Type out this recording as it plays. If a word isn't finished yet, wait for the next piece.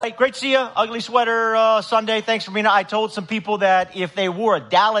Hey, great to see you. Ugly Sweater Sunday. Thanks for being here. I told some people that if they wore a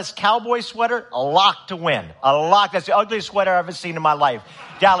Dallas Cowboy sweater, a lock to win. A lock. That's the ugliest sweater I've ever seen in my life.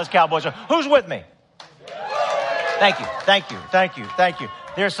 Dallas Cowboy sweater. Who's with me? Thank you. Thank you. Thank you. Thank you.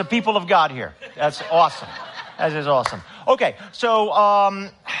 There's some people of God here. That's awesome. That is awesome. Okay, so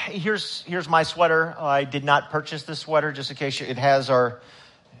here's my sweater. I did not purchase this sweater, just in case it has our,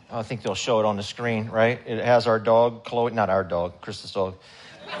 I think they'll show it on the screen, right? It has our dog, Chloe, not our dog, Krista's dog.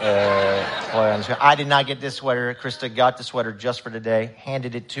 I did not get this sweater. Krista got the sweater just for today,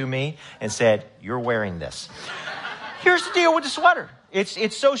 handed it to me, and said, "You're wearing this." Here's the deal with the sweater.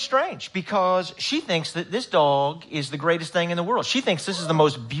 It's so strange because she thinks that this dog is the greatest thing in the world. She thinks this is the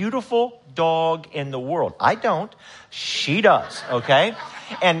most beautiful dog in the world. I don't. She does, okay?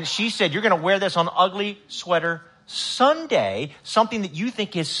 And she said, "You're going to wear this on Ugly Sweater Sunday, something that you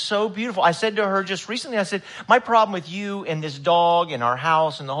think is so beautiful." I said to her just recently, I said, "My problem with you and this dog and our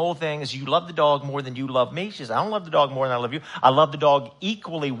house and the whole thing is you love the dog more than you love me." She says, "I don't love the dog more than I love you. I love the dog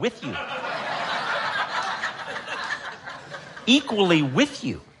equally with you." Equally with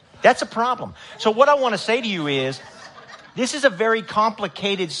you. That's a problem. So what I want to say to you is, this is a very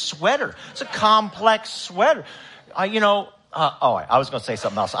complicated sweater. It's a complex sweater. I was going to say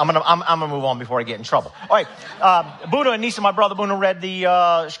something else. I'm gonna move on before I get in trouble. All right. Buddha and Nisa, my brother Buddha, read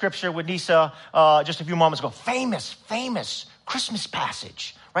the scripture with Nisa just a few moments ago. Famous Christmas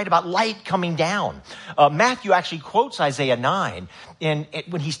passage, right, about light coming down. Matthew actually quotes Isaiah 9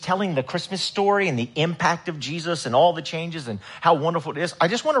 when he's telling the Christmas story and the impact of Jesus and all the changes and how wonderful it is. I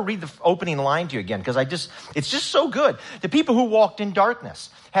just want to read the opening line to you again because it's just so good. "The people who walked in darkness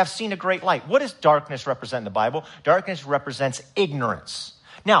have seen a great light." What does darkness represent in the Bible? Darkness represents ignorance.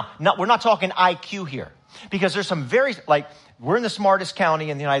 Now, we're not talking IQ here because there's some we're in the smartest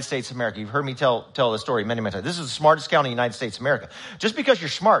county in the United States of America. You've heard me tell the story many times. This is the smartest county in the United States of America. Just because you're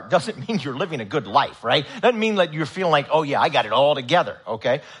smart doesn't mean you're living a good life, right? Doesn't mean that you're feeling like, "Oh yeah, I got it all together,"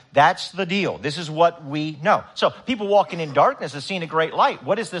 okay? That's the deal. This is what we know. So people walking in darkness have seen a great light.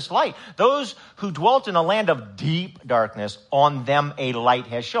 What is this light? "Those who dwelt in a land of deep darkness, on them a light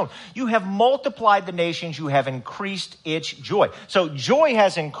has shone. You have multiplied the nations. You have increased its joy." So joy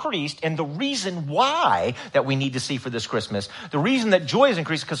has increased, and the reason why that we need to see for this Christmas, the reason that joy is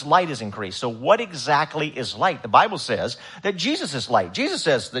increased is because light is increased. So what exactly is light? The Bible says that Jesus is light. Jesus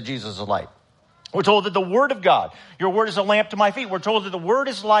says that Jesus is light. We're told that the Word of God, "Your word is a lamp to my feet." We're told that the Word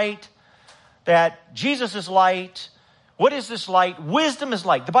is light, that Jesus is light. What is this light? Wisdom is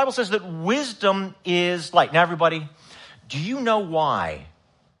light. The Bible says that wisdom is light. Now, everybody, do you know why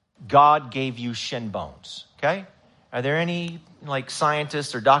God gave you shin bones? Okay? Are there any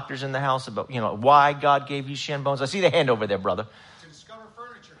scientists or doctors in the house about, why God gave you shin bones? I see the hand over there, brother. To discover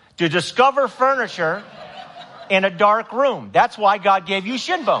furniture. To discover furniture in a dark room. That's why God gave you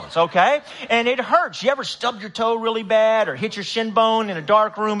shin bones, okay? And it hurts. You ever stubbed your toe really bad or hit your shin bone in a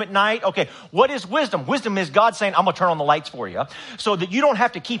dark room at night? Okay, what is wisdom? Wisdom is God saying, "I'm going to turn on the lights for you," so that you don't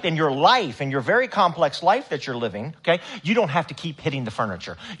have to keep in your life, in your very complex life that you're living, okay? You don't have to keep hitting the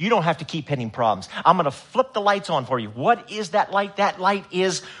furniture. You don't have to keep hitting problems. I'm going to flip the lights on for you. What is that light? That light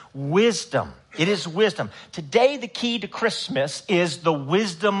is wisdom. It is wisdom. Today, the key to Christmas is the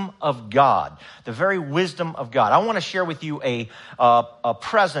wisdom of God, the very wisdom of God. I want to share with you a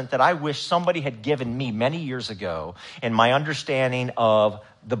present that I wish somebody had given me many years ago in my understanding of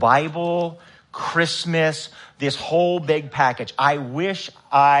the Bible, Christmas, this whole big package. I wish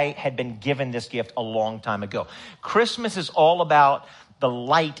I had been given this gift a long time ago. Christmas is all about the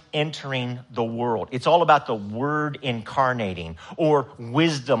light entering the world. It's all about the Word incarnating, or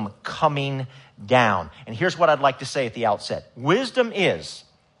wisdom coming down. And here's what I'd like to say at the outset. Wisdom is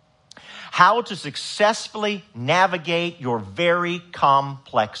how to successfully navigate your very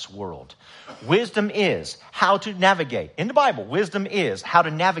complex world. Wisdom is how to navigate. In the Bible, wisdom is how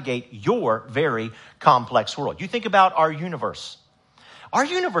to navigate your very complex world. You think about our universe. Our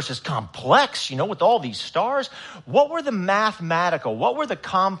universe is complex, with all these stars. What were the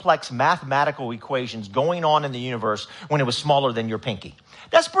complex mathematical equations going on in the universe when it was smaller than your pinky?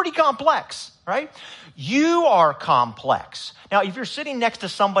 That's pretty complex, right? You are complex. Now, if you're sitting next to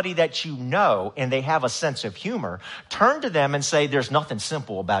somebody that you know and they have a sense of humor, turn to them and say, "There's nothing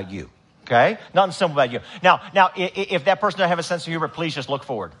simple about you." Okay? Nothing simple about you. Now, if that person doesn't have a sense of humor, please just look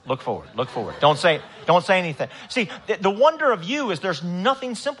forward. Look forward. Look forward. Don't say anything. See, the wonder of you is there's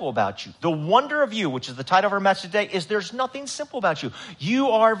nothing simple about you. The wonder of you, which is the title of our message today, is there's nothing simple about you. You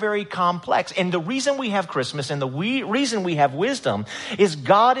are very complex. And the reason we have Christmas and the reason we have wisdom is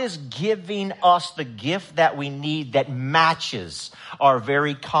God is giving us the gift that we need that matches our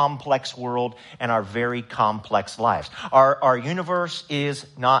very complex world and our very complex lives. Our universe is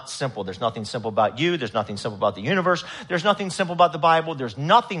not simple. There's nothing simple about you. There's nothing simple about the universe. There's nothing simple about the Bible. There's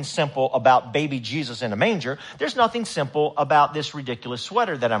nothing simple about baby Jesus in a manger. There's nothing simple about this ridiculous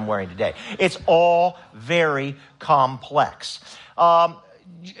sweater that I'm wearing today. It's all very complex.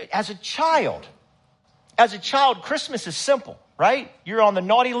 As a child, Christmas is simple, right? You're on the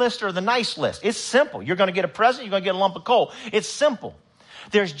naughty list or the nice list. It's simple. You're going to get a present. You're going to get a lump of coal. It's simple.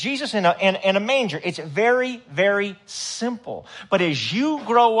 There's Jesus in a manger. It's very, very simple. But as you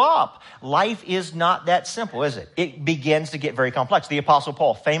grow up, life is not that simple, is it? It begins to get very complex. The Apostle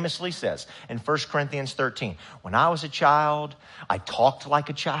Paul famously says in 1 Corinthians 13, when I was a child, I talked like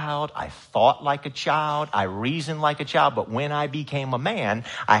a child, I thought like a child, I reasoned like a child, but when I became a man,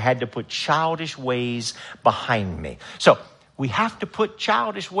 I had to put childish ways behind me. So, we have to put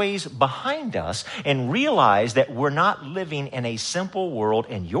childish ways behind us and realize that we're not living in a simple world,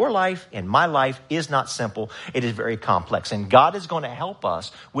 and your life and my life is not simple. It is very complex. And God is going to help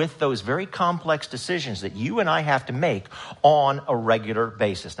us with those very complex decisions that you and I have to make on a regular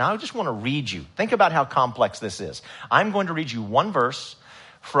basis. Now, I just want to read you. Think about how complex this is. I'm going to read you one verse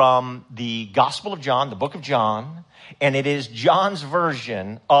from the Gospel of John, the book of John, and it is John's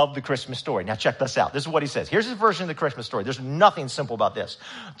version of the Christmas story. Now check this out. This is what he says. Here's his version of the Christmas story. There's nothing simple about this.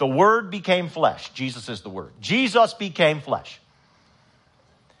 The Word became flesh. Jesus is the Word. Jesus became flesh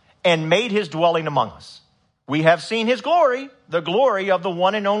and made his dwelling among us. We have seen his glory, the glory of the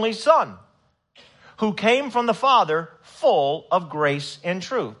one and only Son, who came from the Father, full of grace and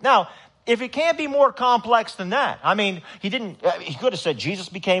truth. Now, if it can't be more complex than that, I mean, he could have said Jesus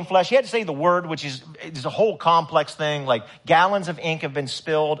became flesh. He had to say the Word, which is a whole complex thing. Like gallons of ink have been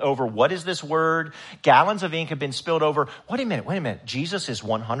spilled over what is this word? Gallons of ink have been spilled over. Wait a minute. Jesus is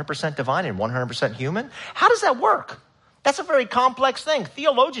 100% divine and 100% human. How does that work? That's a very complex thing.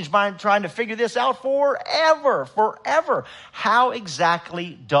 Theologians have been trying to figure this out forever. How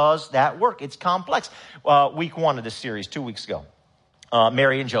exactly does that work? It's complex. Week 1 of this series, 2 weeks ago,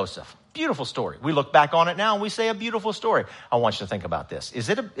 Mary and Joseph. Beautiful story. We look back on it now and we say a beautiful story. I want you to think about this. It's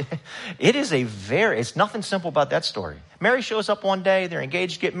nothing simple about that story. Mary shows up one day, they're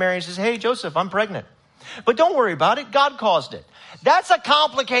engaged, get married, and says, hey, Joseph, I'm pregnant. But don't worry about it. God caused it. That's a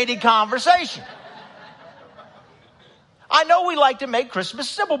complicated conversation. I know we like to make Christmas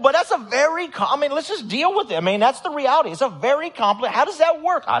simple, but that's let's just deal with it. That's the reality. It's a very complex. How does that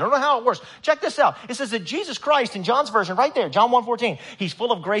work? I don't know how it works. Check this out. It says that Jesus Christ, in John's version, right there, John 1:14, he's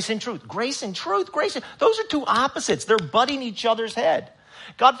full of grace and truth. Grace and truth, those are two opposites. They're butting each other's head.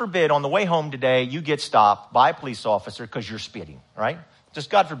 God forbid, on the way home today, you get stopped by a police officer because you're speeding, right? Just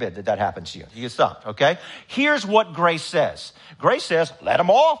God forbid that happens to you. You get stopped, okay? Here's what grace says. Grace says, let them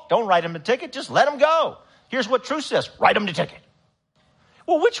off. Don't write them a ticket. Just let them go. Here's what truth says. Write them the ticket.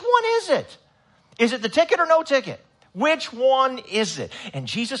 Well, which one is it? Is it the ticket or no ticket? Which one is it? And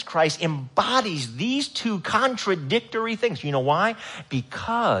Jesus Christ embodies these two contradictory things. You know why?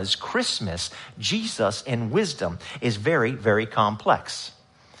 Because Christmas, Jesus, and wisdom is very, very complex.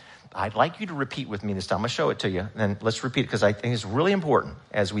 I'd like you to repeat with me this time. I'm going to show it to you. And let's repeat it because I think it's really important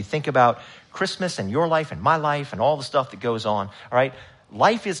as we think about Christmas and your life and my life and all the stuff that goes on. All right?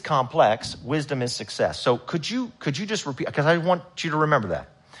 Life is complex. Wisdom is success. So could you just repeat? Because I want you to remember that.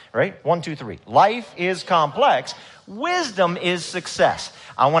 Right? 1, 2, 3. Life is complex. Wisdom is success.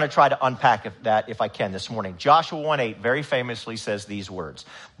 I want to try to unpack that if I can this morning. Joshua 1:8 very famously says these words.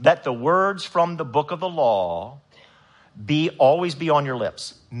 That the words from the book of the law always be on your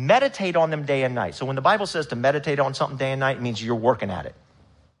lips. Meditate on them day and night. So when the Bible says to meditate on something day and night, it means you're working at it.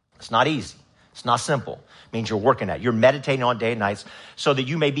 It's not easy. It's not simple. It means you're working at it. You're meditating on day and nights so that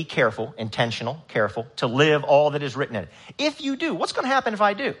you may be careful to live all that is written in it. If you do, what's going to happen if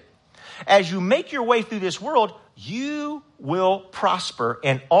I do? As you make your way through this world, you will prosper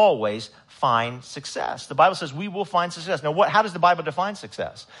and always find success. The Bible says we will find success. Now, how does the Bible define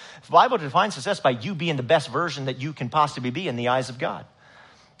success? The Bible defines success by you being the best version that you can possibly be in the eyes of God.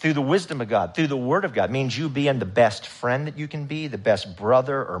 Through the wisdom of God, through the Word of God, means you being the best friend that you can be, the best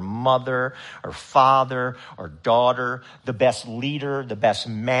brother or mother or father or daughter, the best leader, the best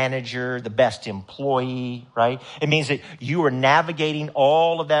manager, the best employee, right? It means that you are navigating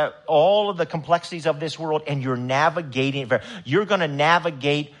all of the complexities of this world, and you're going to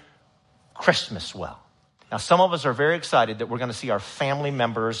navigate Christmas well. Now, some of us are very excited that we're going to see our family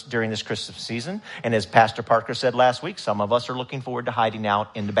members during this Christmas season. And as Pastor Parker said last week, some of us are looking forward to hiding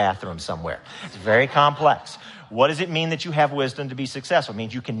out in the bathroom somewhere. It's very complex. What does it mean that you have wisdom to be successful? It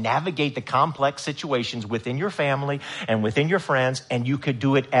means you can navigate the complex situations within your family and within your friends, and you could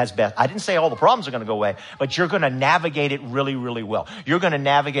do it as best. I didn't say all the problems are going to go away, but you're going to navigate it really, really well. You're going to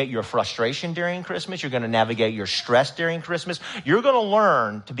navigate your frustration during Christmas. You're going to navigate your stress during Christmas. You're going to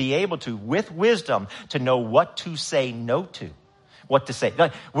learn to be able to, with wisdom, to know what to say no to. What to say.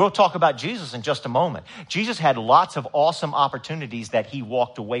 We'll talk about Jesus in just a moment. Jesus had lots of awesome opportunities that he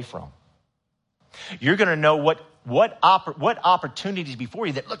walked away from. You're going to know what opportunities before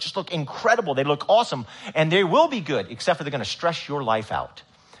you that just look incredible. They look awesome, and they will be good, except for they're going to stress your life out.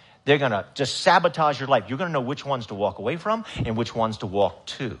 They're going to just sabotage your life. You're going to know which ones to walk away from and which ones to walk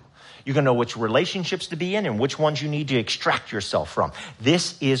to. You're going to know which relationships to be in and which ones you need to extract yourself from.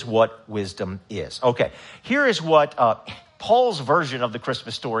 This is what wisdom is. Okay, here is what Paul's version of the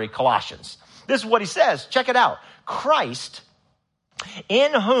Christmas story, Colossians. This is what he says. Check it out. Christ,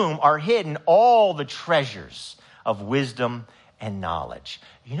 in whom are hidden all the treasures of wisdom and knowledge.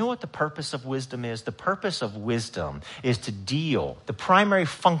 You know what the purpose of wisdom is? The purpose of wisdom is to deal, the primary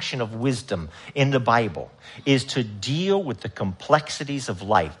function of wisdom in the Bible is to deal with the complexities of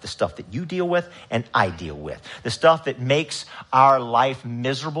life, the stuff that you deal with and I deal with, the stuff that makes our life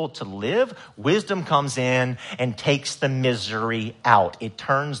miserable to live. Wisdom comes in and takes the misery out. It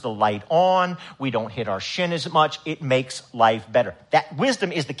turns the light on. We don't hit our shin as much. It makes life better. That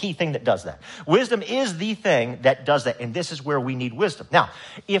wisdom is the key thing that does that. Wisdom is the thing that does that. And this is where we need wisdom. Now,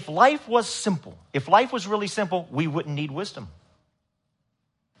 if life was simple, if life was really simple, we wouldn't need wisdom.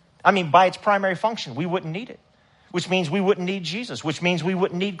 I mean, by its primary function, we wouldn't need it, which means we wouldn't need Jesus, which means we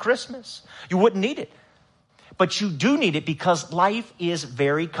wouldn't need Christmas. You wouldn't need it. But you do need it because life is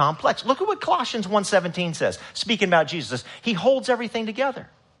very complex. Look at what Colossians 1:17 says, speaking about Jesus. He holds everything together.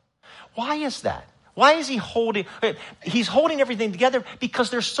 Why is that? Why is he holding? He's holding everything together because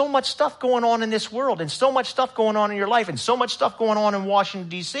there's so much stuff going on in this world and so much stuff going on in your life and so much stuff going on in Washington,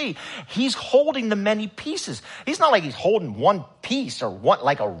 D.C. He's holding the many pieces. He's not like he's holding one piece or one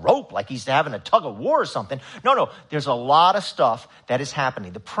like a rope, like he's having a tug of war or something. No. There's a lot of stuff that is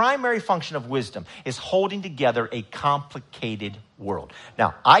happening. The primary function of wisdom is holding together a complicated world.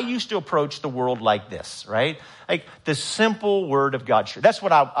 Now, I used to approach the world like this, right? Like the simple word of God. That's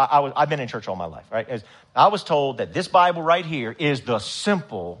what I've been in church all my life, right? I was told that this Bible right here is the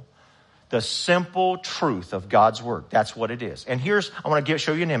simple truth of God's word. That's what it is. And I want to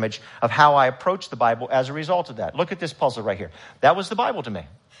show you an image of how I approach the Bible as a result of that. Look at this puzzle right here. That was the Bible to me.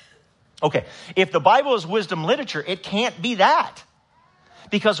 Okay, if the Bible is wisdom literature, it can't be that.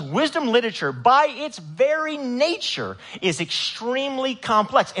 Because wisdom literature, by its very nature, is extremely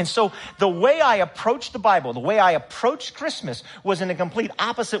complex. And so the way I approached the Bible, the way I approached Christmas, was in a complete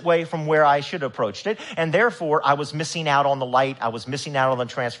opposite way from where I should have approached it. And therefore, I was missing out on the light. I was missing out on the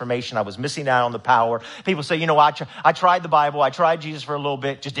transformation. I was missing out on the power. People say, I tried the Bible. I tried Jesus for a little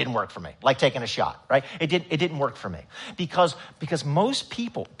bit. Just didn't work for me. Like taking a shot, right? It didn't work for me. Because most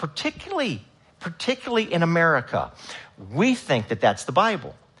people, particularly in America, we think that that's the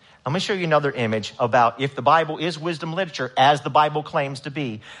Bible. I'm going to show you another image about if the Bible is wisdom literature, as the Bible claims to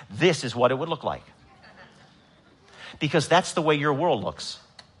be, this is what it would look like. Because that's the way your world looks.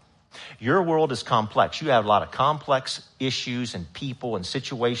 Your world is complex. You have a lot of complex issues and people and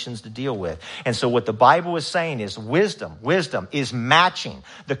situations to deal with. And so what the Bible is saying is wisdom is matching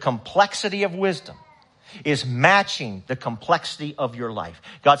the complexity of wisdom. Is matching the complexity of your life.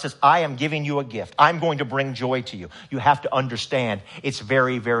 God says, I am giving you a gift. I'm going to bring joy to you. You have to understand it's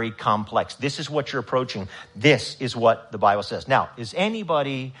very, very complex. This is what you're approaching. This is what the Bible says. Now, has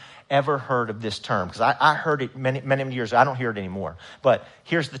anybody ever heard of this term? Because I heard it many, many years ago. I don't hear it anymore. But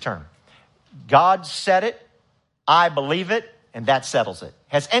here's the term. God said it, I believe it, and that settles it.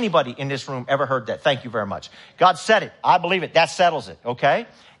 Has anybody in this room ever heard that? Thank you very much. God said it, I believe it, that settles it, okay?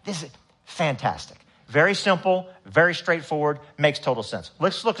 This is fantastic. Very simple, very straightforward, makes total sense.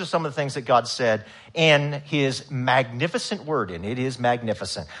 Let's look at some of the things that God said in his magnificent word, and it is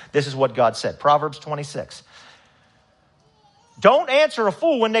magnificent. This is what God said, Proverbs 26. Don't answer a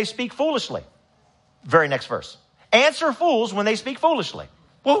fool when they speak foolishly. Very next verse. Answer fools when they speak foolishly.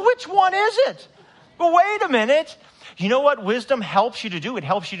 Well, which one is it? Well, wait a minute. You know what wisdom helps you to do? It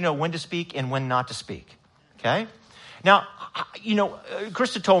helps you to know when to speak and when not to speak, okay? Now,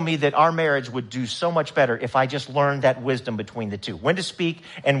 Krista told me that our marriage would do so much better if I just learned that wisdom between the two, when to speak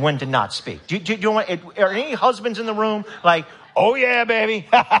and when to not speak. Are any husbands in the room like, oh yeah, baby?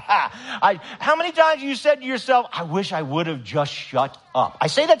 How many times have you said to yourself, I wish I would have just shut up? I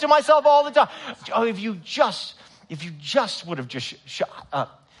say that to myself all the time. Oh, if you just would have just shut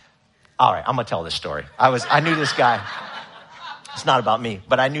up. All right, I'm going to tell this story. I knew this guy. It's not about me,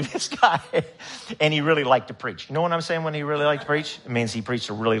 but I knew this guy, and he really liked to preach. You know what I'm saying when he really liked to preach? It means he preached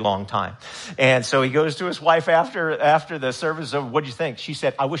a really long time. And so he goes to his wife after the service of, what'd you think? She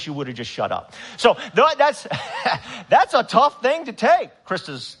said, I wish you would have just shut up. So that's a tough thing to take.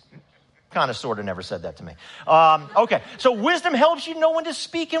 Krista's kind of sort of never said that to me. Okay, so wisdom helps you know when to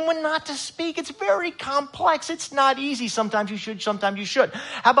speak and when not to speak. It's very complex. It's not easy. Sometimes you should, sometimes you should.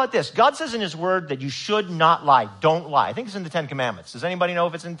 How about this? God says in his word that you should not lie. Don't lie. I think it's in the Ten Commandments. Does anybody know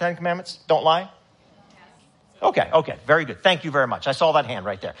if it's in the Ten Commandments? Don't lie? Okay, very good. Thank you very much. I saw that hand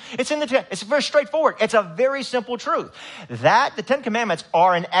right there. It's very straightforward. It's a very simple truth. The Ten Commandments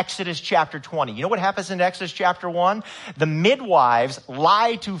are in Exodus chapter 20. You know what happens in Exodus chapter 1? The midwives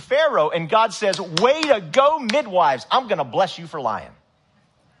lie to Pharaoh, and God says, way to go, midwives. I'm going to bless you for lying.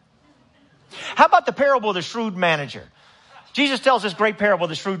 How about the parable of the shrewd manager? Jesus tells this great parable of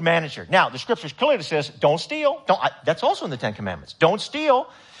the shrewd manager. Now, the scriptures clearly says, don't steal. That's also in the Ten Commandments. Don't steal.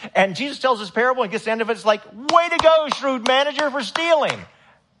 And Jesus tells this parable and gets to the end of it. It's like, way to go, shrewd manager, for stealing.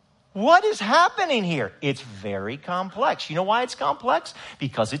 What is happening here? It's very complex. You know why it's complex?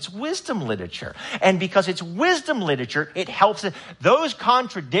 Because it's wisdom literature. And because it's wisdom literature, it helps. Those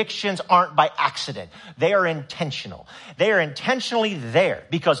contradictions aren't by accident. They are intentional. They are intentionally there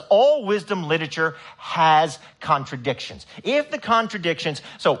because all wisdom literature has contradictions. If the contradictions,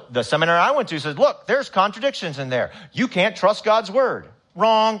 so the seminar I went to says, look, there's contradictions in there. You can't trust God's word.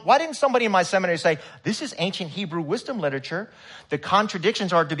 Wrong. Why didn't somebody in my seminary say, this is ancient Hebrew wisdom literature? The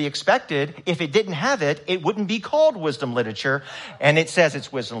contradictions are to be expected. If it didn't have it, it wouldn't be called wisdom literature. And it says it's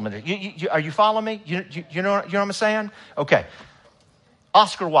wisdom literature. Are you following me? You know what I'm saying? Okay.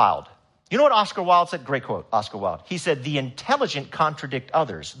 Oscar Wilde. You know what Oscar Wilde said? Great quote, Oscar Wilde. He said, the intelligent contradict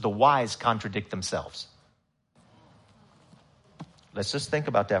others. The wise contradict themselves. Let's just think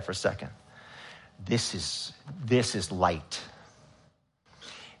about that for a second. This is light.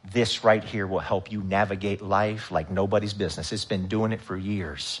 This right here will help you navigate life like nobody's business. It's been doing it for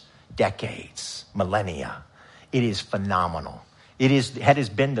years, decades, millennia. It is phenomenal. It has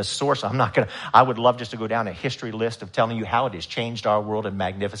been the source. I would love just to go down a history list of telling you how it has changed our world in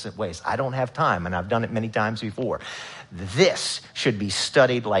magnificent ways. I don't have time, and I've done it many times before. This should be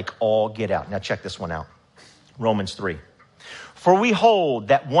studied like all get out. Now check this one out. Romans 3. For we hold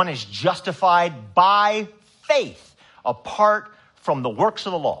that one is justified by faith apart from the works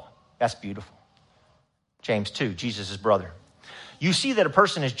of the law. That's beautiful. James 2, Jesus' brother. You see that a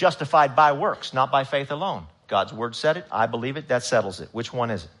person is justified by works, not by faith alone. God's word said it. I believe it. That settles it. Which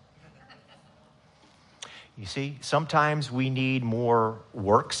one is it? You see, sometimes we need more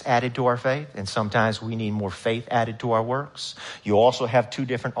works added to our faith, and sometimes we need more faith added to our works. You also have two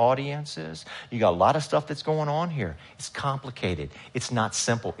different audiences. You got a lot of stuff that's going on here. It's complicated. It's not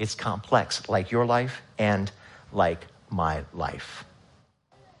simple. It's complex, like your life and like my life.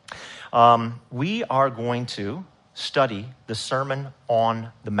 We are going to study the Sermon on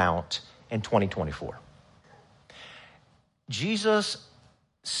the Mount in 2024. Jesus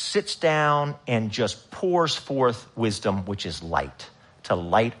sits down and just pours forth wisdom, which is light, to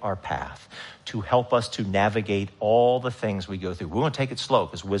light our path, to help us to navigate all the things we go through. We're going to take it slow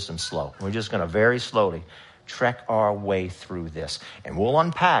because wisdom's slow. We're just going to very slowly trek our way through this. And we'll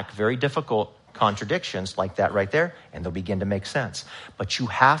unpack very difficult contradictions like that right there, and they'll begin to make sense. But you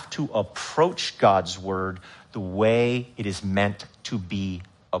have to approach God's word the way it is meant to be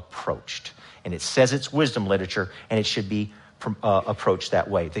approached. And it says it's wisdom literature, and it should be approached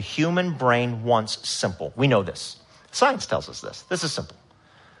that way. The human brain wants simple. We know this. Science tells us this. This is simple.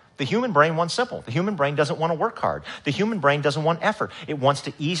 The human brain wants simple. The human brain doesn't want to work hard. The human brain doesn't want effort. It wants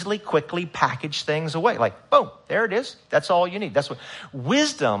to easily, quickly package things away. Like, boom, there it is. That's all you need. That's what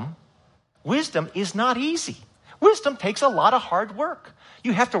wisdom is not easy. Wisdom takes a lot of hard work.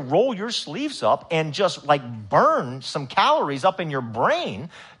 You have to roll your sleeves up and just like burn some calories up in your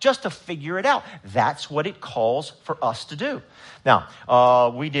brain just to figure it out. That's what it calls for us to do. Now,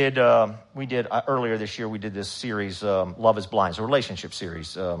 we did earlier this year, we did this series, Love is Blind. It's a relationship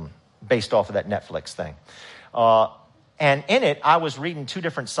series based off of that Netflix thing. And in it, I was reading two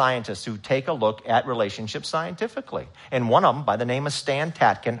different scientists who take a look at relationships scientifically. And one of them, by the name of Stan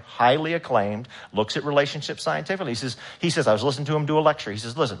Tatkin, highly acclaimed, looks at relationships scientifically. He says, I was listening to him do a lecture. He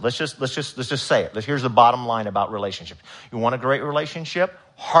says, listen, let's just say it. Here's the bottom line about relationships. You want a great relationship?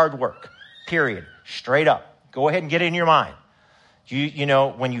 Hard work, period. Straight up. Go ahead and get it in your mind. You know,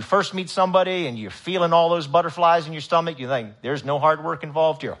 when you first meet somebody and you're feeling all those butterflies in your stomach, you think, there's no hard work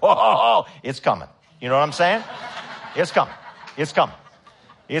involved here. It's coming. You know what I'm saying? It's coming. It's coming.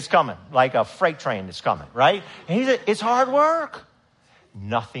 It's coming. Like a freight train that's coming, right? And he said, it's hard work.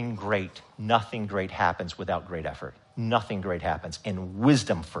 Nothing great happens without great effort. Nothing great happens. And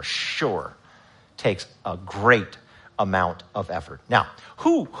wisdom for sure takes a great amount of effort. Now,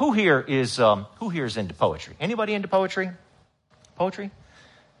 who here is into poetry? Anybody into poetry? Poetry?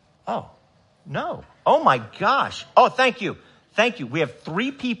 Oh, no. Oh my gosh. Oh, thank you. Thank you. We have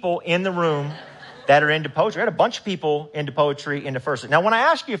 3 people in the room that are into poetry. I had a bunch of people into poetry in the first. Now, when I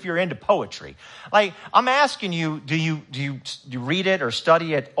ask you if you're into poetry, like I'm asking you, do you read it or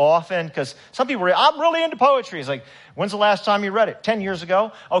study it often? Because some people are, I'm really into poetry. It's like, when's the last time you read it? 10 years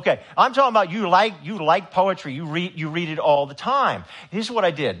ago? Okay, I'm talking about you like poetry. You read it all the time. Here's what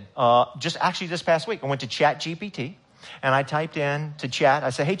I did. Just actually this past week, I went to ChatGPT and I typed in to chat. I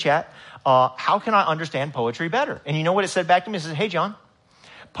said, hey, chat, how can I understand poetry better? And you know what it said back to me? It said, hey, John,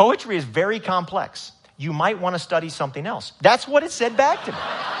 poetry is very complex. You might want to study something else. That's what it said back to me.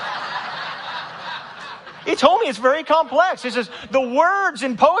 It told me it's very complex. It says, the words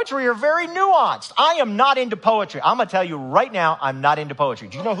in poetry are very nuanced. I am not into poetry. I'm going to tell you right now, I'm not into poetry.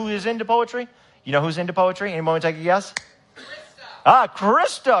 Do you know who is into poetry? You know who's into poetry? Anyone want to take a guess?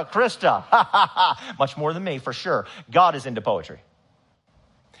 Krista. Much more than me, for sure. God is into poetry.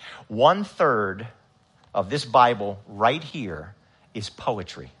 1/3 of this Bible right here is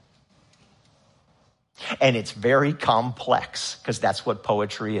poetry. And it's very complex because that's what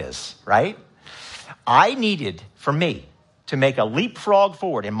poetry is, right? I needed, for me, to make a leapfrog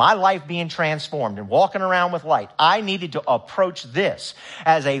forward in my life being transformed and walking around with light. I needed to approach this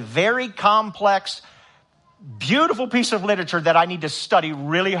as a very complex, beautiful piece of literature that I need to study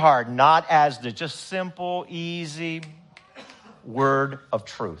really hard, not as the just simple, easy word of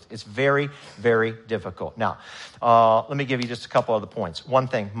truth. It's very, very difficult. Now, let me give you just a couple other points. One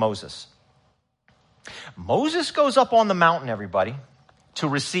thing, Moses. Moses goes up on the mountain, everybody, to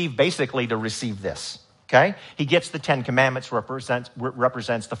receive this. Okay? He gets the 10 Commandments,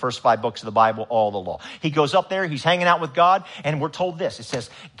 represents the first 5 books of the Bible, all the law. He goes up there, he's hanging out with God, and we're told this. It says,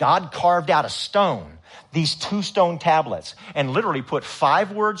 God carved out a stone, these 2 stone tablets, and literally put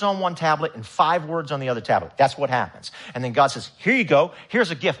 5 words on one tablet and 5 words on the other tablet. That's what happens. And then God says, here you go.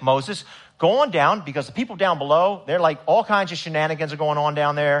 Here's a gift, Moses. Go on down, because the people down below, they're like all kinds of shenanigans are going on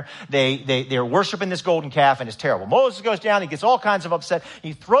down there. They're worshiping this golden calf, and it's terrible. Moses goes down, he gets all kinds of upset.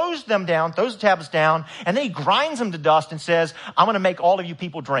 He throws the tablets down, and then he grinds them to dust and says, I'm going to make all of you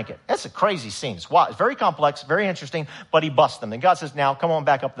people drink it. That's a crazy scene. It's wild. It's very complex, very interesting, but he busts them. Then God says, now come on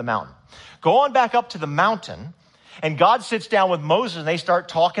back up the mountain. Go on back up to the mountain, and God sits down with Moses, and they start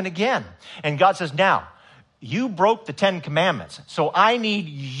talking again. And God says, now, you broke the 10 Commandments, so I need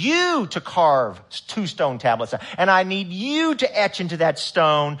you to carve 2 stone tablets, and I need you to etch into that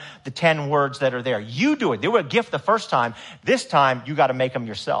stone the 10 words that are there. You do it. They were a gift the first time. This time, you got to make them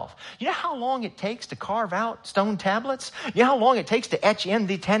yourself. You know how long it takes to carve out stone tablets? You know how long it takes to etch in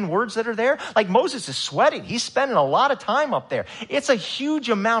the 10 words that are there? Like Moses is sweating. He's spending a lot of time up there. It's a huge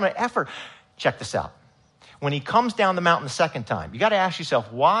amount of effort. Check this out. When he comes down the mountain the second time, you got to ask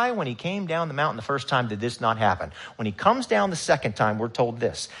yourself, why, when he came down the mountain the first time, did this not happen? When he comes down the second time, we're told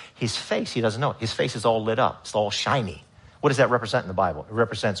this. His face, he doesn't know it. His face is all lit up. It's all shiny. What does that represent in the Bible? It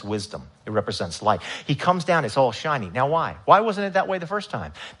represents wisdom. It represents light. He comes down, it's all shiny. Now, why? Why wasn't it that way the first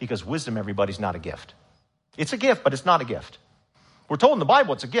time? Because wisdom, everybody's not a gift. It's a gift, but it's not a gift. We're told in the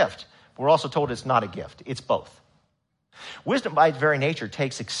Bible it's a gift. But we're also told it's not a gift. It's both. Wisdom, by its very nature,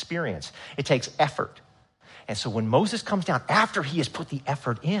 takes experience. It takes effort. And so when Moses comes down, after he has put the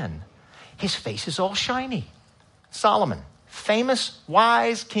effort in, his face is all shiny. Solomon, famous,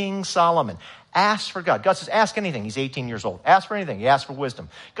 wise King Solomon, asks for God. God says, ask anything. He's 18 years old. Ask for anything. He asks for wisdom.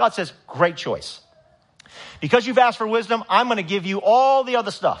 God says, great choice. Because you've asked for wisdom, I'm going to give you all the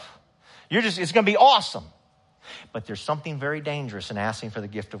other stuff. It's going to be awesome. But there's something very dangerous in asking for the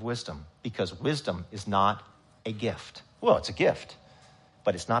gift of wisdom, because wisdom is not a gift. Well, it's a gift,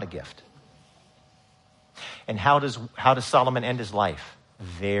 but it's not a gift. And how does Solomon end his life?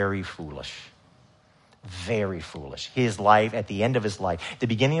 Very foolish. Very foolish. His life, at the end of his life, the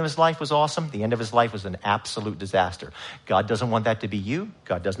beginning of his life was awesome. The end of his life was an absolute disaster. God doesn't want that to be you.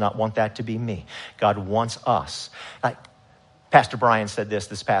 God does not want that to be me. God wants us. Like, Pastor Brian said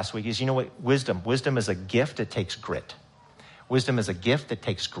this past week. You know what? Wisdom is a gift that takes grit. Wisdom is a gift that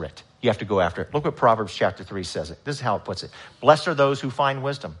takes grit. You have to go after it. Look what Proverbs chapter 3 says it. This is how it puts it. Blessed are those who find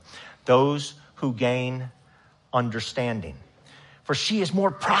wisdom, those who gain understanding. For she is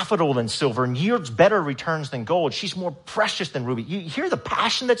more profitable than silver and yields better returns than gold. She's more precious than ruby. You hear the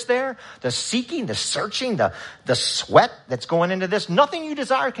passion that's there, the seeking, the searching, the sweat that's going into this. Nothing you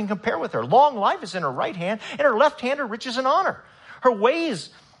desire can compare with her. Long life is in her right hand, and her left hand are riches and honor. Her ways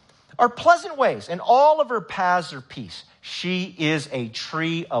are pleasant ways, and all of her paths are peace. She is a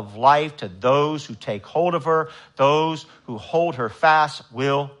tree of life to those who take hold of her. Those who hold her fast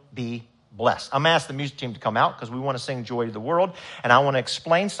will be blessed. I'm going to ask the music team to come out because we want to sing Joy to the World. And I want to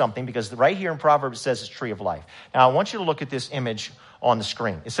explain something because right here in Proverbs it says it's tree of life. Now I want you to look at this image on the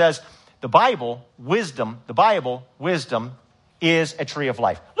screen. It says the Bible, wisdom is a tree of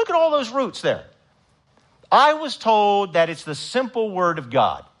life. Look at all those roots there. I was told that it's the simple word of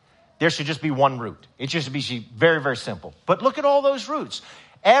God. There should just be one root. It should be very, very simple. But look at all those roots.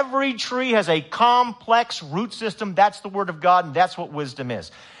 Every tree has a complex root system. That's the word of God, and that's what wisdom is.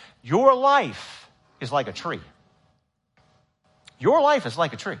 Your life is like a tree. Your life is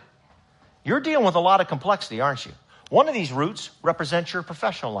like a tree. You're dealing with a lot of complexity, aren't you? One of these roots represents your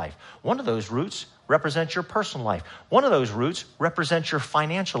professional life. One of those roots represents your personal life. One of those roots represents your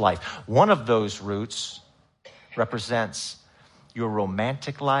financial life. One of those roots represents your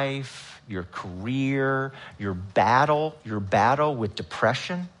romantic life, your career, your battle with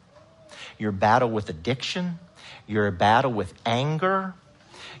depression, your battle with addiction, your battle with anger,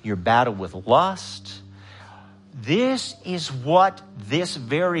 your battle with lust. This is what this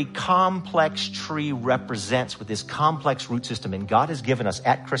very complex tree represents with this complex root system. And God has given us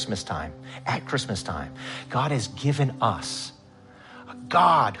at Christmas time, God has given us a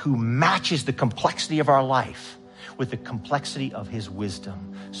God who matches the complexity of our life with the complexity of his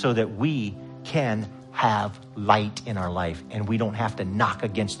wisdom so that we can have light in our life and we don't have to knock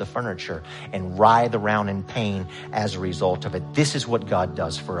against the furniture and writhe around in pain as a result of it. This is what God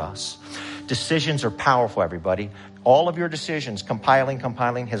does for us. Decisions are powerful, everybody. All of your decisions, compiling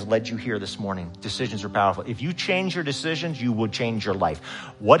has led you here this morning. Decisions are powerful. If you change your decisions, you will change your life.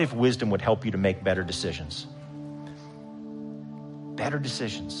 What if wisdom would help you to make better decisions? Better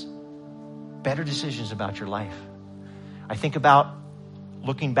decisions about your life. I think about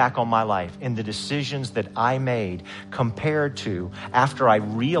looking back on my life and the decisions that I made compared to after I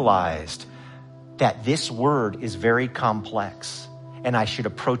realized that this word is very complex and I should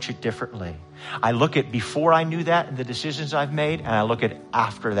approach it differently. I look at before I knew that and the decisions I've made, and I look at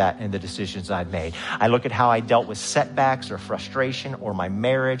after that and the decisions I've made. I look at how I dealt with setbacks or frustration or my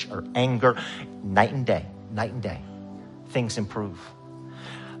marriage or anger. Night and day. Things improve.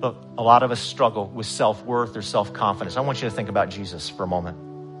 Look, a lot of us struggle with self-worth or self-confidence. I want you to think about Jesus for a moment.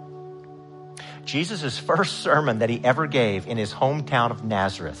 Jesus' first sermon that he ever gave in his hometown of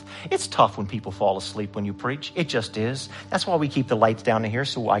Nazareth. It's tough when people fall asleep when you preach. It just is. That's why we keep the lights down in here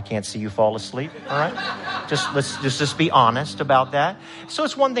so I can't see you fall asleep. All right? Let's be honest about that. So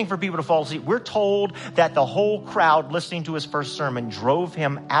it's one thing for people to fall asleep. We're told that the whole crowd listening to his first sermon drove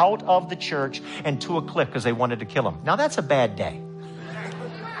him out of the church and to a cliff because they wanted to kill him. Now that's a bad day.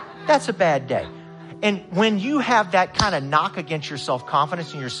 That's a bad day. And when you have that kind of knock against your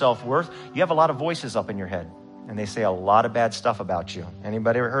self-confidence and your self-worth, you have a lot of voices up in your head. And they say a lot of bad stuff about you.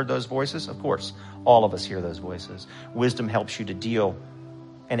 Anybody ever heard those voices? Of course, all of us hear those voices. Wisdom helps you to deal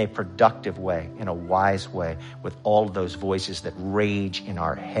in a productive way, in a wise way, with all of those voices that rage in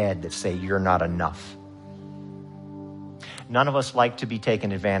our head that say you're not enough. None of us like to be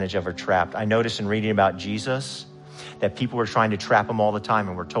taken advantage of or trapped. I noticed in reading about Jesus that people were trying to trap him all the time,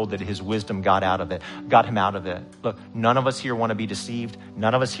 and we're told that his wisdom got him out of it. Look, none of us here want to be deceived.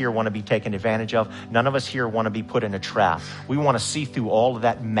 None of us here want to be taken advantage of. None of us here want to be put in a trap. We want to see through all of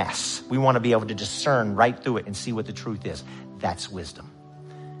that mess. We want to be able to discern right through it and see what the truth is. That's wisdom.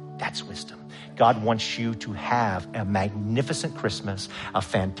 That's wisdom. God wants you to have a magnificent Christmas, a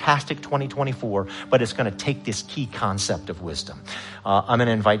fantastic 2024, but it's going to take this key concept of wisdom. I'm going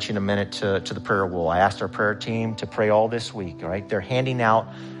to invite you in a minute to the prayer wall. I asked our prayer team to pray all this week, all right? They're handing out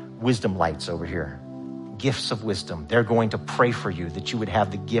wisdom lights over here, gifts of wisdom. They're going to pray for you that you would have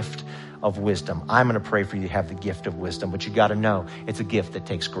the gift of wisdom. I'm going to pray for you to have the gift of wisdom, but you got to know it's a gift that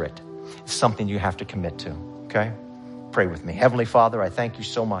takes grit. It's something you have to commit to, okay? Pray with me. Heavenly Father, I thank you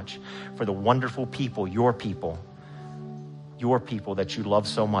so much for the wonderful people, your people that you love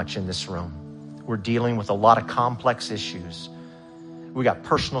so much in this room. We're dealing with a lot of complex issues. We got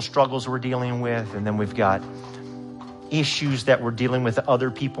personal struggles we're dealing with, and then we've got issues that we're dealing with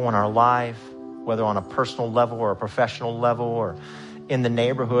other people in our life. whether on a personal level or a professional level or in the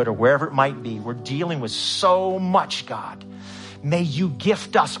neighborhood or wherever it might be. We're dealing with so much, God. May you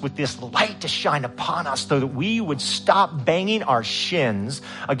gift us with this light to shine upon us so that we would stop banging our shins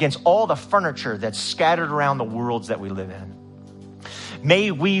against all the furniture that's scattered around the worlds that we live in.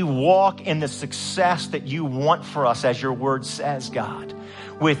 May we walk in the success that you want for us, as your word says, God,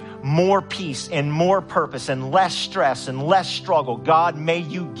 with more peace and more purpose and less stress and less struggle. God, may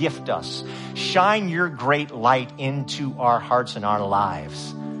you gift us. Shine your great light into our hearts and our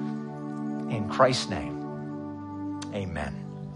lives. In Christ's name, amen.